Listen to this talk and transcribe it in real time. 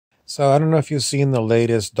So I don't know if you've seen the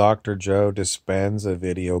latest Dr. Joe Dispenza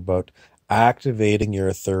video about activating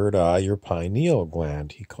your third eye, your pineal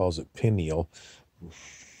gland. He calls it pineal.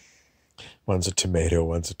 One's a tomato,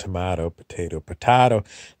 one's a tomato, potato, potato.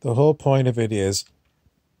 The whole point of it is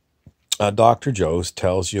Dr. Joe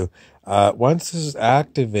tells you once this is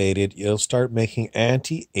activated, you'll start making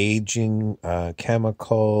anti-aging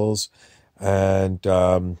chemicals and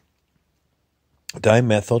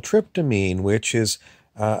dimethyltryptamine, which is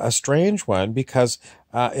a strange one because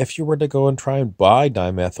if you were to go and try and buy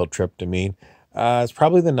dimethyltryptamine, it's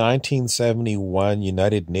probably the 1971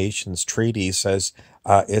 United Nations Treaty says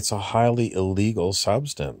it's a highly illegal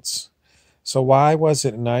substance. So why was it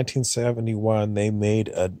in 1971 they made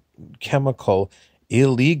a chemical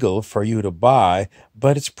illegal for you to buy,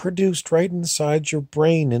 but it's produced right inside your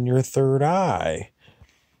brain in your third eye?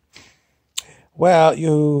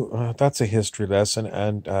 Well, that's a history lesson,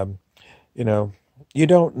 and you know, you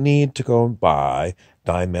don't need to go and buy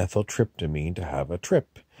dimethyltryptamine to have a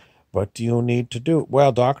trip. What do you need to do?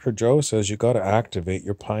 Well, Dr. Joe says you got to activate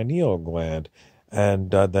your pineal gland,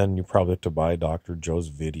 and then you probably have to buy Dr. Joe's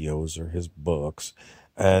videos or his books.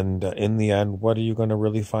 And in the end, what are you going to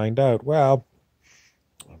really find out? Well,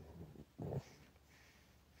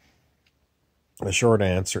 the short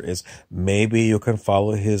answer is maybe you can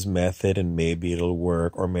follow his method and maybe it'll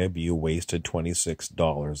work, or maybe you wasted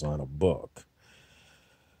 $26 on a book.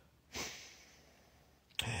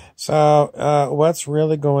 So what's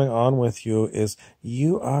really going on with you is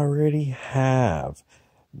you already have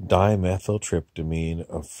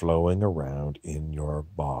dimethyltryptamine flowing around in your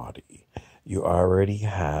body. You already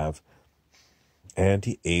have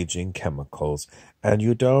anti-aging chemicals, and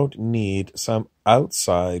you don't need some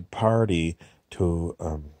outside party to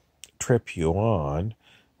trip you on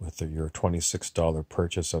with your $26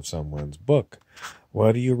 purchase of someone's book.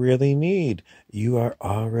 What do you really need? You are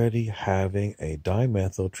already having a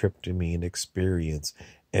dimethyltryptamine experience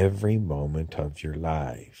every moment of your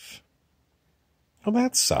life. Well,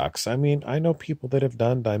 that sucks. I mean, I know people that have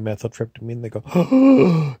done dimethyltryptamine. They go,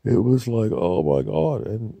 oh, it was like, oh my God.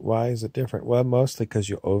 And why is it different? Well, mostly because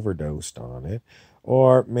you overdosed on it.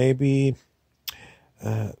 Or maybe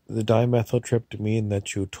the dimethyltryptamine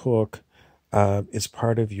that you took is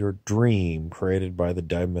part of your dream created by the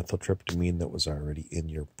dimethyltryptamine that was already in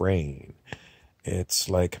your brain. It's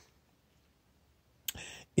like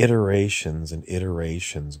iterations and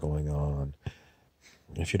iterations going on.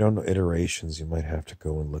 If you don't know iterations, you might have to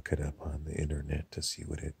go and look it up on the internet to see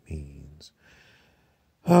what it means.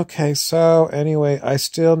 Okay, so anyway, I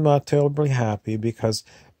still not terribly happy because,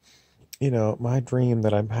 my dream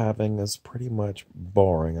that I'm having is pretty much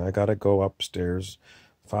boring. I got to go upstairs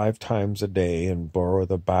 5 times a day and borrow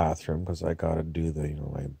the bathroom because I got to do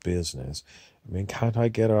my business. I mean, can't I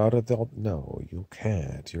get out of the... No, you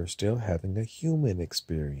can't. You're still having a human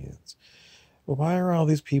experience. Why are all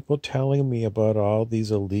these people telling me about all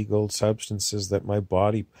these illegal substances that my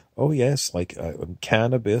body... Oh, yes, like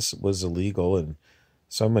cannabis was illegal in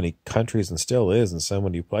so many countries and still is in so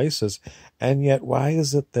many places. And yet, why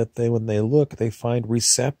is it that when they look, they find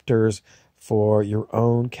receptors for your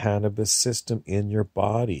own cannabis system in your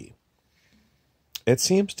body? It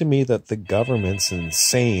seems to me that the government's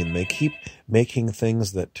insane. They keep making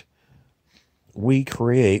things that we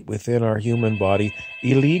create within our human body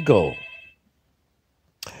illegal.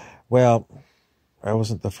 Well, I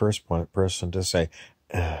wasn't the first person to say,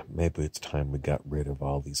 maybe it's time we got rid of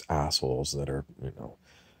all these assholes that are,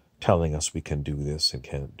 telling us we can do this and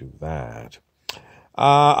can't do that.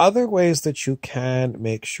 Other ways that you can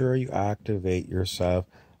make sure you activate yourself.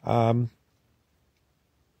 Some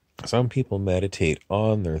people meditate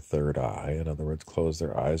on their third eye. In other words, close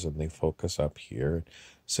their eyes and they focus up here and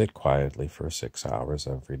sit quietly for 6 hours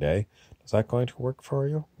every day. Is that going to work for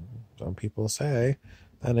you? Some people say.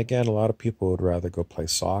 Then again, a lot of people would rather go play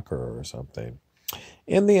soccer or something.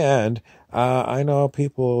 In the end, I know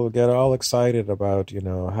people get all excited about,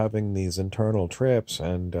 having these internal trips,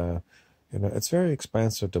 and, it's very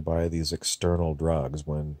expensive to buy these external drugs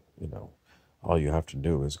when, all you have to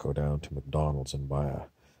do is go down to McDonald's and buy a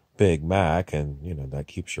Big Mac, and, that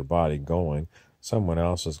keeps your body going. Someone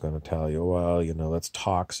else is going to tell you, well, that's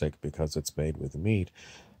toxic because it's made with meat.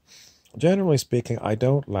 Generally speaking, I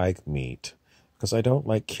don't like meat because I don't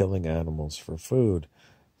like killing animals for food.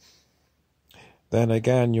 Then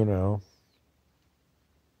again,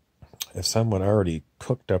 if someone already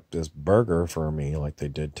cooked up this burger for me like they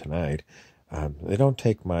did tonight, they don't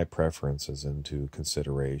take my preferences into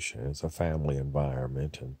consideration. It's a family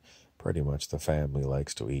environment, and pretty much the family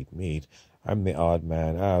likes to eat meat. I'm the odd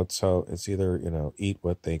man out, so it's either, eat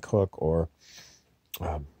what they cook or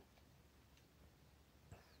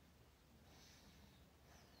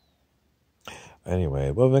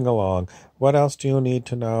Anyway, moving along. What else do you need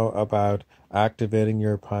to know about activating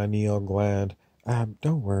your pineal gland?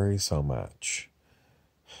 Don't worry so much.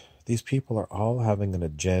 These people are all having an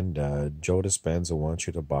agenda. Joe Dispenza wants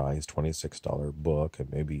you to buy his $26 book,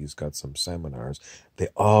 and maybe he's got some seminars. They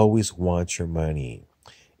always want your money.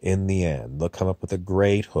 In the end, they'll come up with a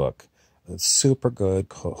great hook, a super good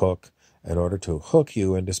hook, in order to hook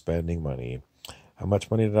you into spending money. How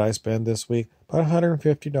much money did I spend this week? About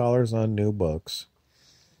 $150 on new books.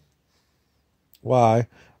 Why?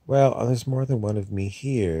 Well, there's more than one of me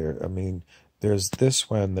here. I mean, there's this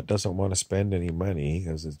one that doesn't want to spend any money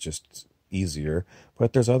because it's just easier.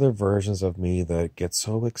 But there's other versions of me that get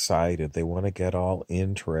so excited. They want to get all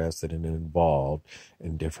interested and involved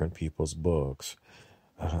in different people's books.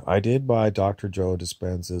 I did buy Dr. Joe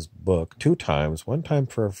Dispenza's book 2 times. One time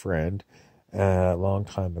for a friend a long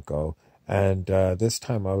time ago. And this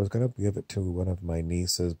time I was going to give it to one of my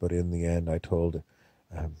nieces. But in the end, I told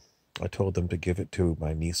them to give it to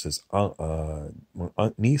my niece's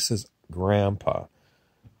grandpa.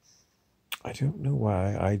 I don't know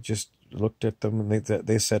why. I just looked at them and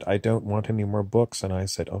they said, I don't want any more books. And I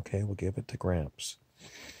said, okay, we'll give it to Gramps.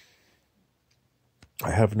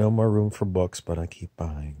 I have no more room for books, but I keep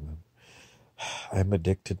buying them. I'm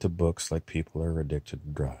addicted to books like people are addicted to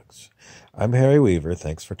drugs. I'm Harry Weaver.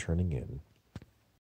 Thanks for tuning in.